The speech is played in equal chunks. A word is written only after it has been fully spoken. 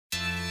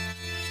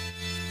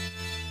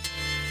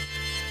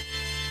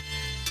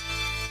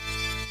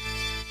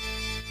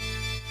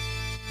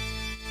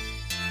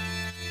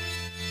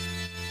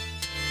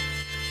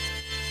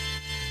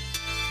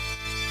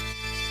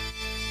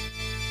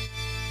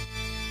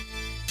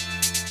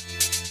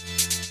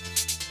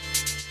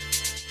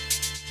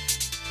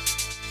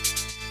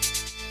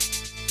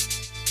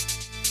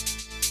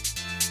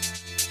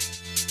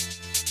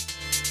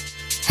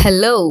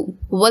Hello,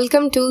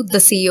 welcome to the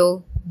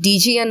CEO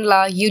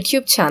dg&la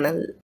YouTube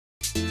channel.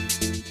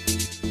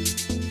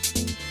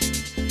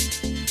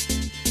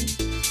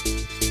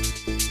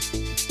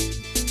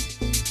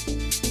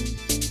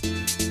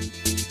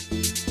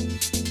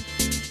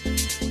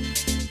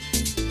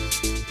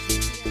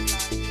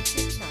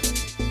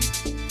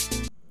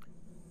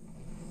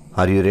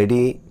 Are you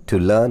ready to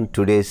learn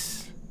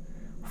today's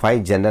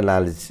 5 general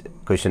knowledge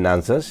question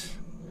answers?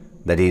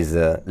 That is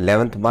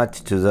 11th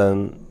March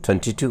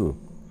 2022.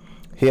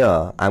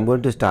 Here I am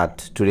going to start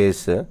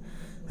today's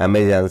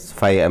Amazon's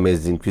 5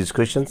 amazing quiz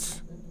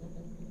questions.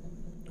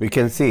 We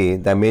can see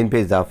the main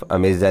page of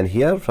Amazon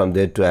here. From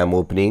there to I am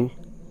opening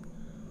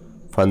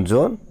Fun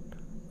Zone,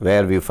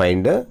 where we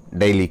find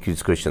daily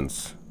quiz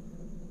questions.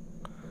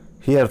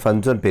 Here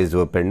Fun Zone page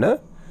opened.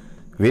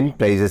 Win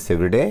prizes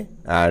every day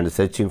and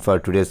searching for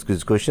today's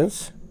quiz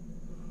questions.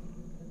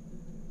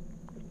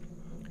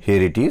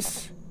 Here it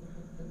is.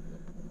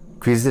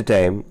 Quiz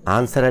time,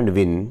 answer and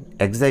win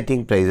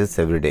exciting prizes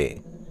every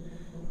day.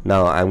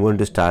 Now I am going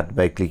to start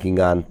by clicking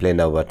on play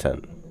now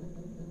button.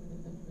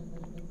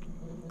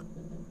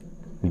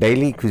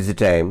 Daily quiz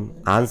time,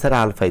 answer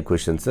all 5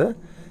 questions.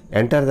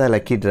 Enter the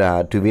lucky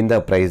draw to win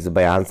the prize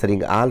by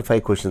answering all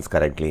 5 questions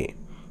correctly.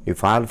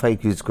 If all 5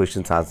 quiz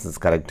questions answers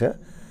correct,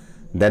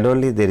 then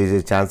only there is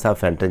a chance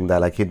of entering the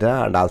lucky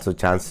draw and also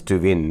chance to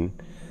win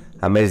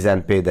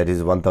Amazon Pay, that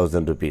is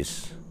 1000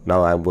 rupees.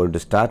 Now I am going to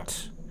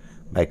start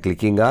by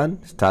clicking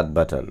on start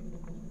button.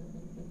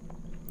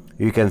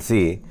 You can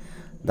see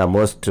the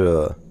most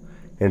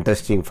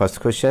interesting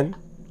first question.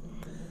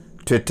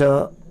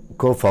 Twitter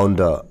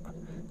co-founder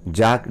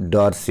Jack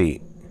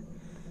Dorsey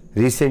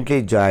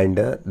recently joined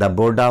the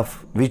board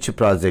of which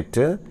project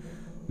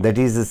that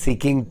is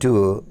seeking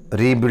to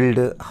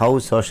rebuild how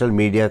social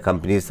media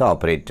companies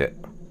operate?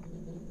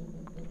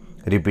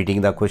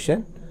 Repeating the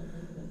question.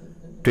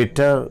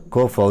 Twitter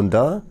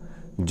co-founder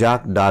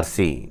Jack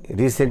Dorsey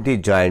recently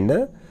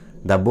joined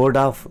the board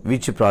of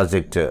which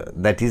project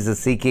that is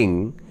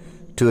seeking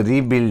to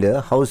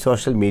rebuild how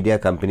social media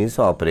companies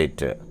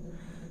operate?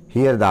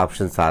 Here the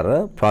options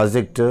are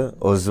Project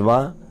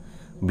Ozma,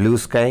 Blue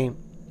Sky,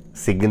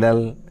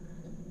 Signal,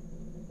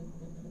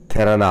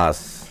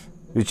 Theranos.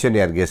 Which one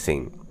you are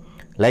guessing?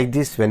 Like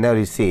this, whenever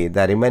you see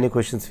the remaining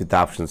questions with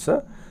options,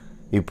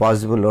 if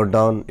possible note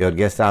down your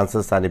guessed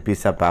answers on a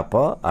piece of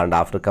paper, and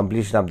after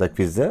completion of the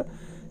quiz,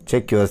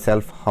 check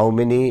yourself how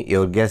many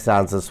your guessed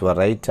answers were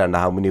right and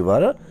how many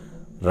were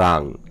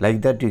wrong.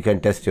 Like that you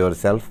can test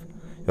yourself,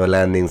 your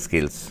learning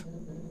skills.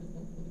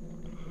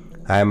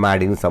 I am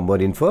adding some more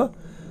info.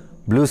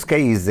 Blue Sky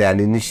is an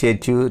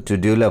initiative to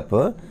develop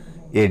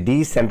a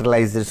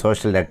decentralized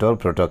social network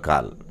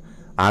protocol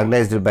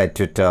organized by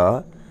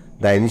Twitter.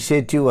 The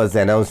initiative was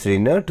announced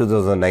in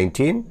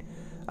 2019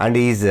 and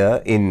is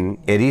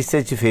in a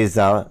research phase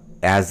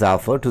as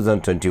of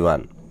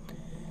 2021.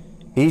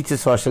 Each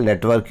social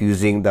network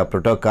using the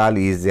protocol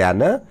is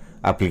an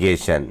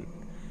application.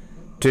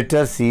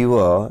 Twitter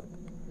CEO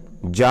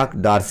Jack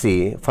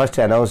Dorsey first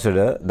announced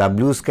the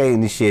Blue Sky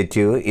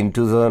initiative in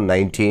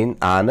 2019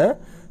 on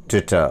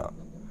Twitter.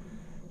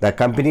 The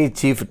company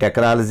chief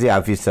technology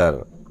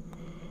officer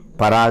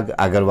Parag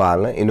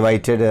Agarwal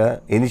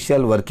invited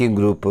initial working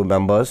group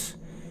members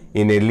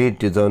in early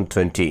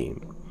 2020.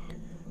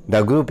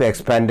 The group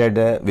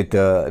expanded with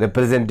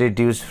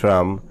representatives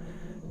from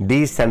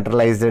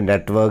decentralized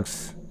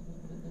networks,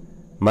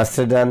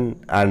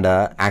 Mastodon and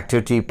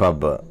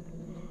ActivityPub.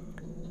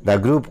 The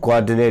group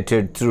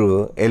coordinated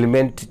through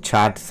Element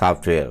Chart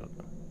software.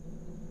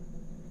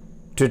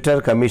 Twitter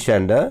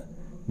commissioned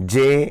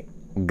Jay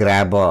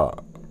Graber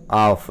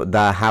of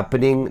the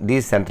Happening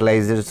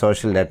Decentralized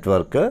Social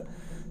Network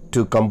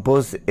to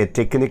compose a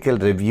technical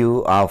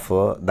review of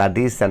the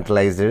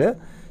decentralized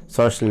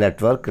social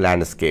network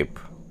landscape.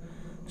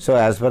 So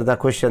as per the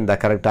question, the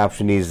correct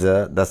option is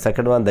the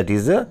second one, that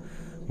is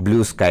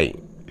Blue Sky.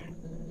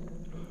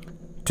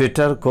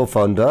 Twitter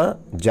co-founder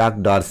Jack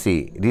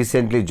Dorsey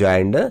recently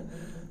joined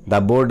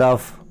the board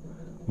of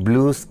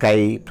Blue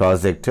Sky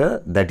project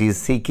that is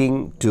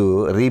seeking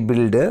to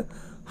rebuild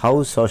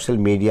how social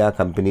media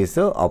companies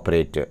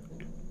operate.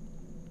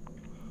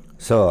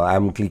 So I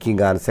am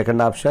clicking on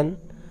second option,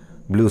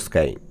 Blue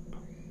Sky.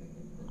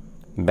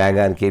 Bang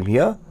on came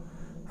here,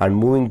 and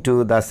moving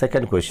to the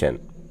second question.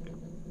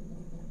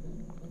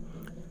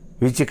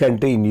 Which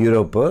country in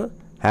Europe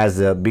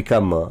has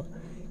become a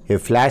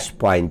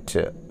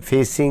flashpoint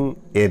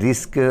facing a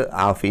risk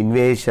of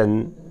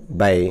invasion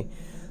by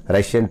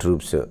Russian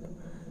troops?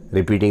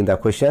 Repeating the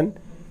question.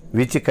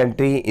 Which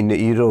country in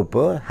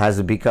Europe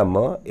has become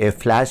a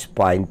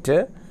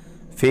flashpoint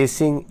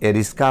facing a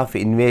risk of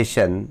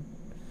invasion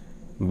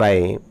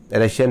by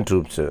Russian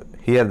troops?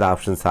 Here the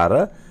options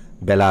are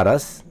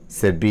Belarus,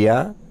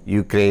 Serbia,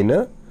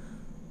 Ukraine,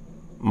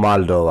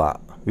 Moldova.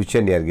 Which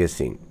one you are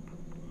guessing?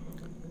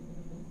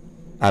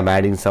 I am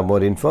adding some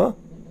more info.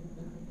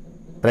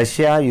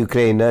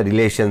 Russia-Ukraine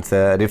relations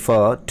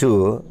refer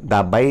to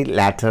the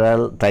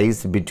bilateral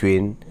ties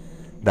between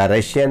the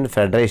Russian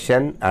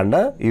Federation and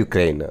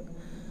Ukraine.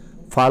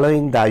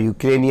 Following the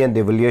Ukrainian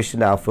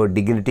Revolution of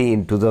Dignity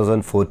in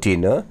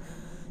 2014,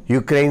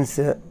 Ukraine's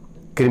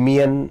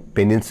Crimean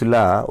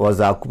Peninsula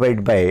was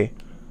occupied by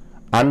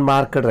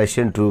unmarked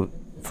Russian troop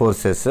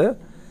forces,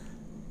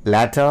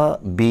 latter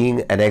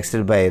being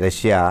annexed by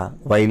Russia,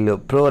 while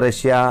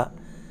pro-Russia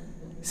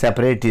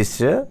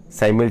separatists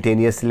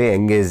simultaneously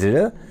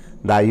engaged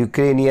the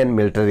Ukrainian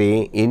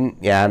military in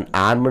an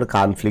armed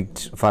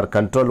conflict for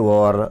control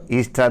over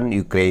eastern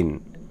Ukraine.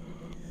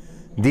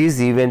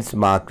 These events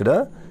marked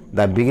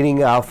the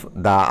beginning of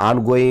the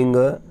ongoing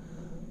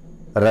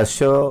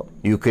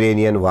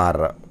Russo-Ukrainian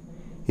war.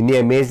 In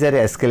a major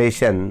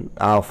escalation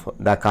of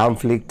the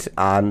conflict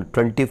on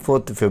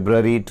 24th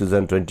February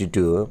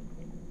 2022,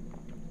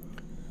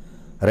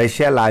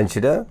 Russia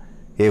launched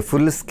a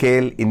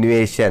full-scale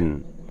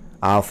invasion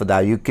of the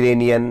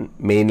Ukrainian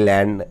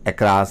mainland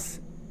across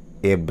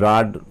a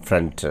broad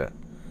front.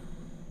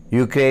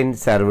 Ukraine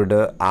severed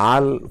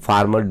all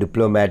former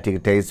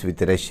diplomatic ties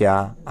with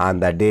Russia on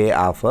the day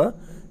of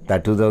the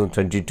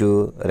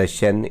 2022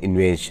 Russian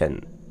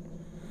invasion.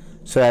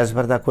 So as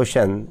per the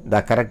question,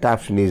 the correct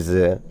option is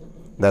the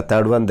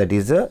third one, that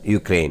is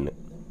Ukraine.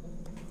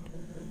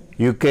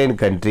 Ukraine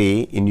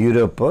country in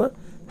Europe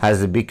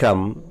has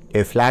become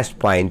a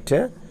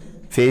flashpoint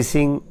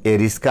facing a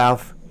risk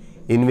of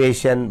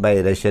invasion by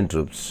Russian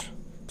troops.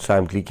 So I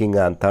am clicking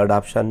on third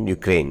option,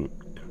 Ukraine.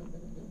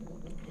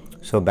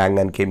 So bang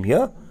on came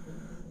here.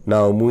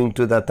 Now moving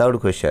to the third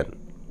question.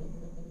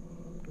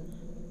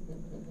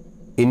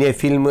 In a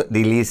film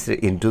released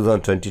in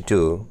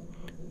 2022,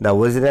 the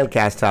original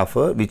cast of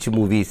which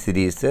movie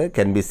series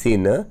can be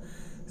seen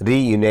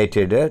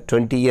reunited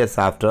 20 years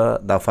after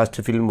the first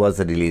film was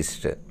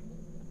released?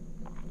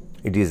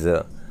 It is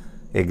a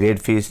great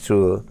feat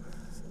to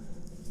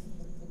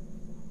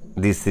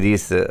this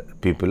series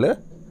people.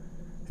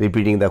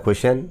 Repeating the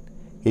question,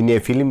 in a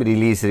film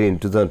released in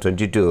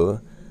 2022,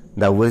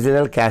 the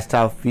original cast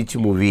of which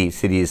movie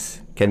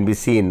series can be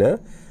seen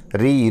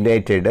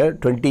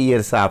reunited 20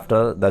 years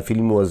after the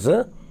film was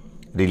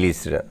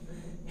released?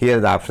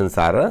 Here the options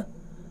are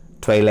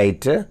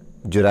Twilight,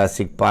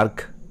 Jurassic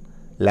Park,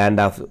 Land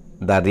of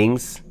the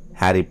Rings,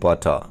 Harry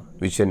Potter.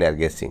 Which one you are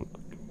guessing?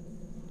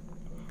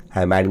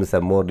 I am adding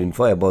some more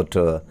info about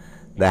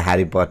the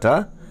Harry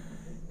Potter.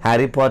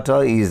 Harry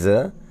Potter is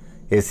a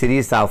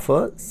series of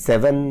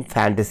 7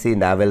 fantasy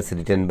novels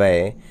written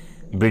by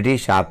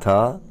British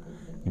author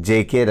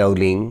J.K.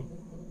 Rowling.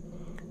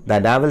 The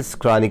novels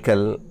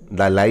chronicle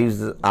the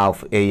lives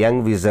of a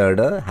young wizard,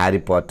 Harry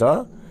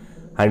Potter,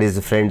 and his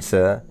friends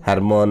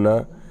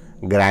Hermione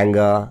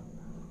Granger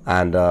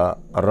and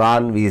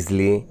Ron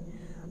Weasley,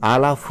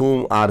 all of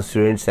whom are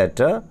students at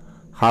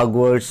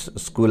Hogwarts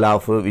School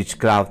of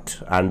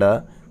Witchcraft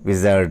and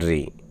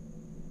Wizardry.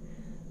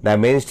 The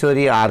main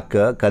story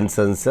arc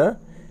concerns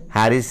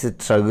Harry's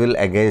struggle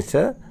against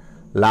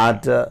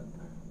Lord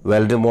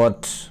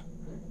Voldemort,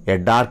 a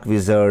dark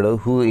wizard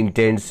who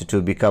intends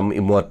to become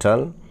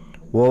immortal,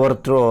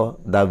 overthrow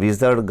the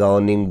wizard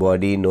governing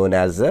body known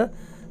as the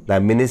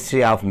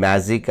Ministry of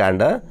Magic,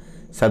 and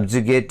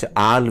subjugate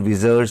all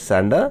wizards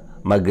and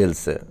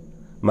muggles.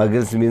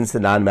 Muggles means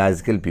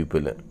non-magical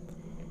people.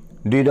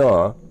 Do you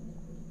know,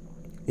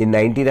 in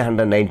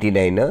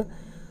 1999,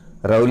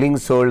 Rowling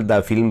sold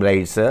the film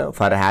rights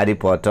for Harry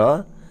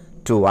Potter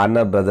to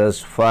Warner Brothers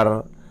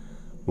for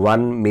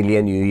 $1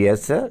 million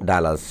US.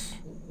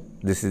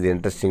 This is the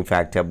interesting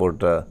fact about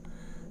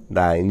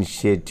the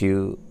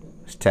initiative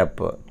step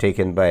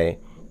taken by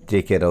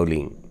J.K.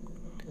 Rowling.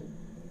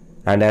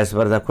 And as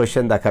per the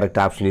question, the correct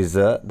option is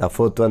the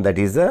fourth one, that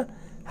is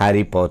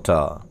Harry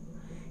Potter.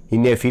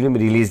 In a film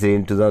released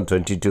in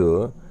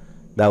 2022,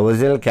 the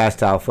original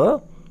cast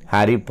of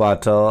Harry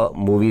Potter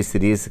movie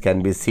series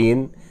can be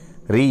seen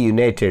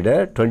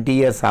reunited 20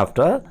 years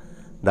after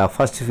the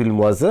first film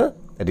was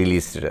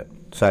released.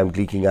 So I am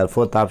clicking on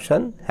fourth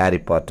option, Harry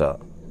Potter.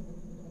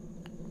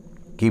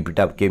 Keep it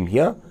up came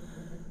here.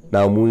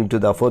 Now moving to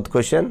the fourth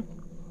question.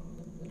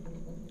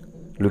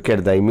 Look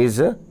at the image.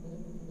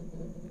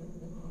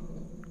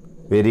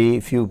 Very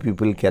few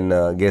people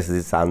can guess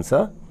this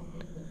answer.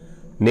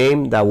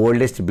 Name the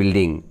oldest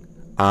building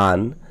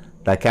on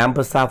the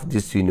campus of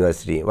this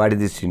university. What is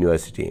this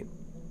university?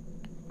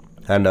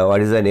 And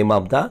what is the name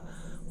of the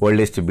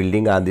oldest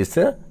building on this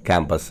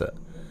campus?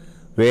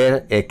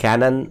 Where a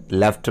cannon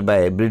left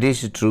by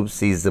British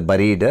troops is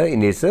buried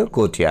in its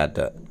courtyard.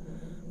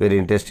 Very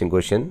interesting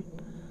question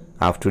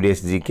of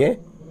today's GK.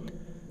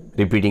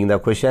 Repeating the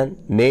question,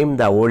 name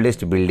the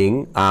oldest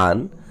building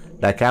on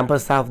the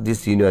campus of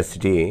this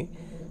university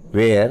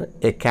where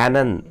a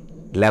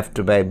cannon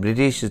left by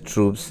British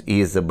troops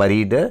is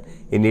buried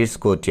in its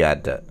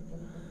courtyard.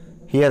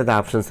 Here the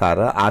options are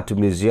Art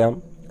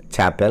Museum,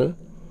 Chapel,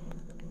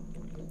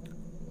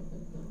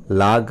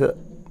 Log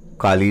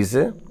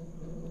College,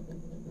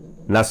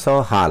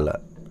 Nassau Hall.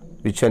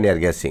 Which one you are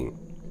guessing?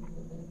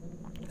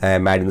 I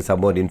am adding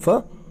some more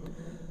info.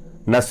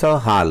 Nassau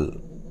Hall,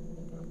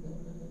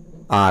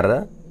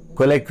 or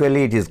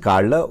colloquially it is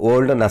called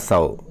Old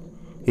Nassau,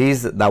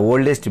 is the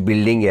oldest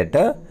building at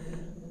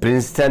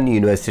Princeton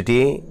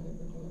University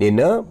in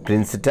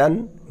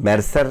Princeton,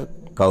 Mercer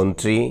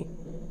County,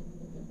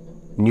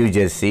 New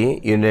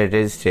Jersey,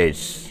 United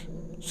States.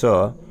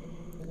 So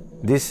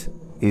this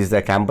is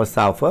the campus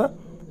of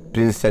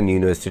Princeton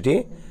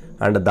University,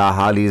 and the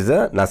hall is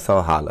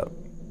Nassau Hall.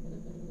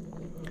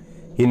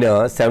 In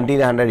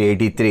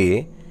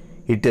 1783,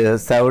 it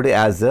served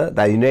as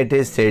the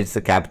United States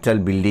Capitol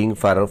building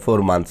for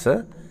 4 months.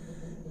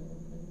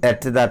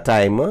 At that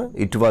time,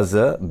 it was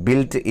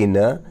built in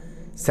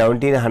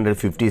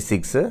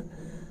 1756.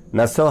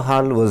 Nassau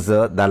Hall was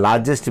the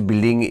largest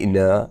building in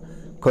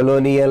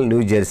colonial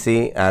New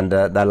Jersey and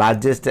the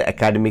largest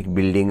academic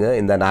building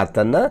in the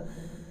northern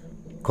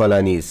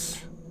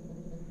colonies.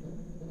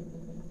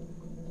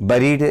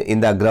 Buried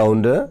in the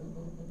ground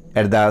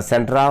at the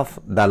center of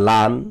the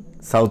lawn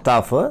south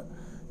of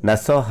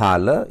Nassau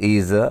Hall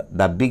is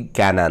the big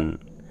cannon,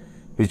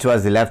 which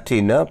was left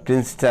in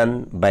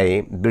Princeton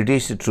by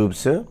British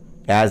troops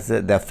as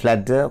they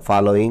fled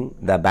following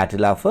the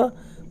Battle of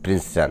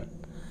Princeton.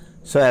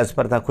 So as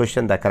per the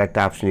question, the correct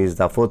option is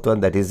the fourth one,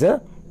 that is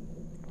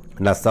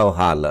Nassau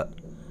Hall.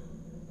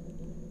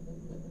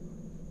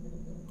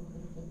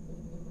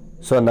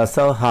 So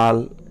Nassau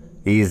Hall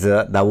is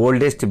the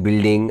oldest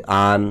building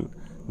on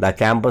the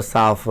campus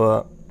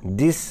of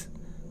this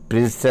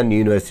Princeton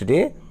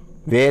University,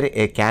 where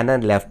a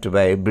cannon left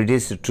by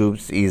British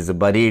troops is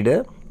buried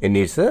in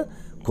its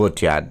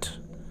courtyard.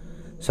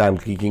 So I am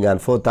clicking on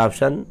fourth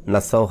option,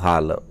 Nassau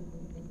Hall.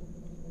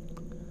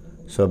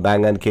 So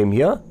bang on came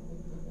here.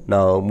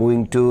 Now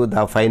moving to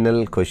the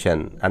final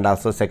question and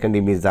also second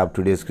image of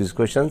today's quiz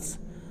questions.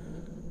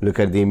 Look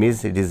at the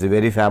image. It is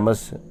very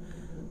famous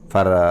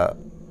for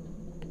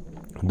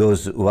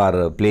those who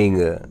are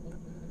playing,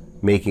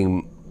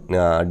 making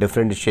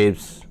different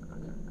shapes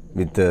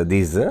with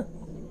these.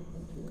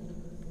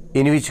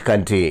 In which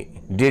country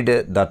did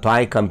the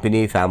toy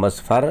company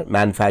famous for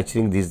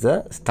manufacturing this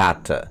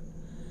starter?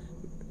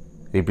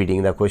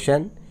 Repeating the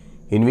question.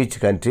 In which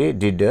country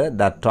did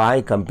the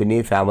toy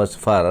company famous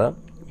for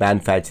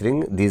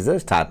manufacturing this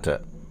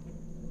starter?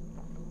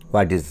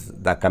 What is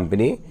the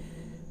company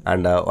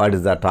and what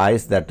is the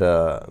toys that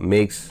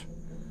makes,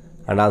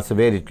 and also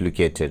where it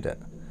located?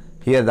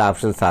 Here the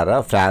options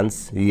are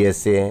France,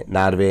 USA,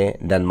 Norway,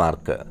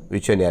 Denmark.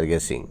 Which one you are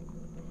guessing?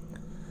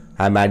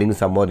 I am adding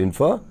some more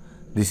info.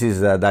 This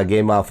is the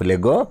game of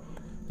Lego.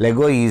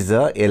 Lego is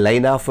a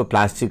line of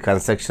plastic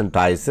construction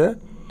toys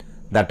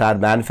that are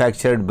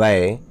manufactured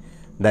by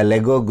the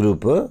Lego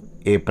Group,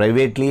 a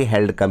privately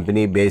held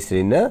company based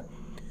in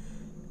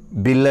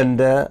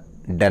Billund,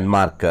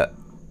 Denmark.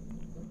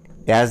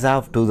 As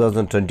of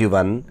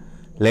 2021,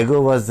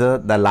 Lego was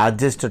the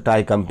largest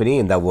toy company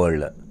in the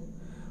world.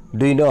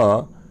 Do you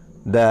know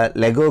the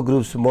Lego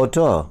Group's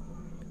motto?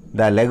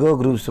 The Lego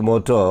Group's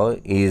motto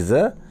is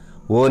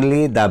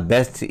only the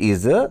best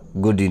is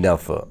good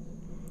enough,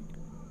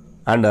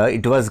 and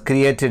it was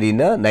created in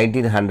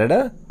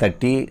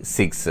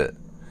 1936.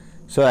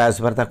 So as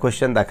per the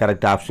question, the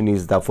correct option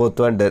is the fourth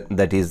one,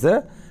 that is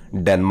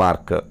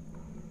Denmark.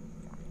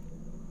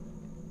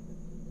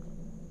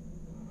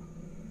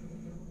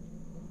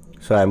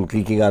 So I am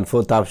clicking on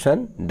fourth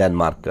option,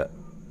 Denmark.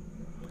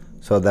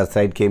 So that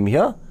side came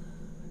here,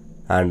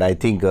 and I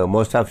think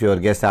most of your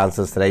guess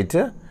answers right.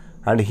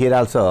 And here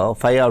also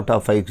 5 out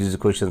of 5 quiz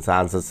questions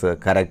answers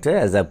correct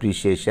as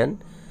appreciation.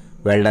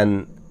 Well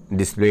done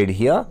displayed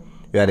here.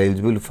 You are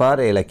eligible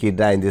for a lucky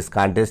draw in this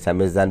contest.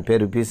 Amazon Pay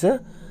rupees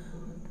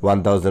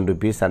 1000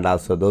 rupees, and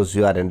also those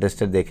who are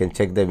interested, they can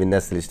check the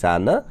winners list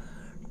on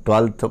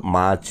 12th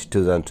March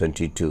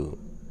 2022.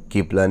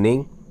 Keep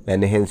learning,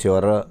 enhance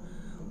your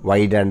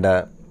wide and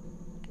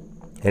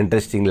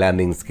interesting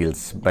learning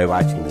skills by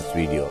watching this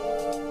video.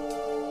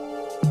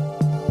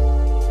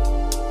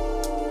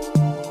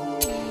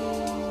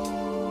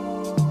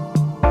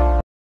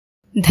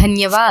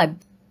 Dhanyavad.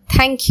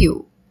 Thank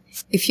you.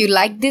 If you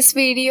like this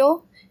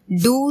video,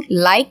 do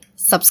like,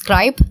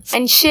 subscribe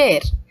and share.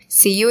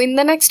 See you in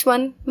the next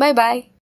one. Bye bye.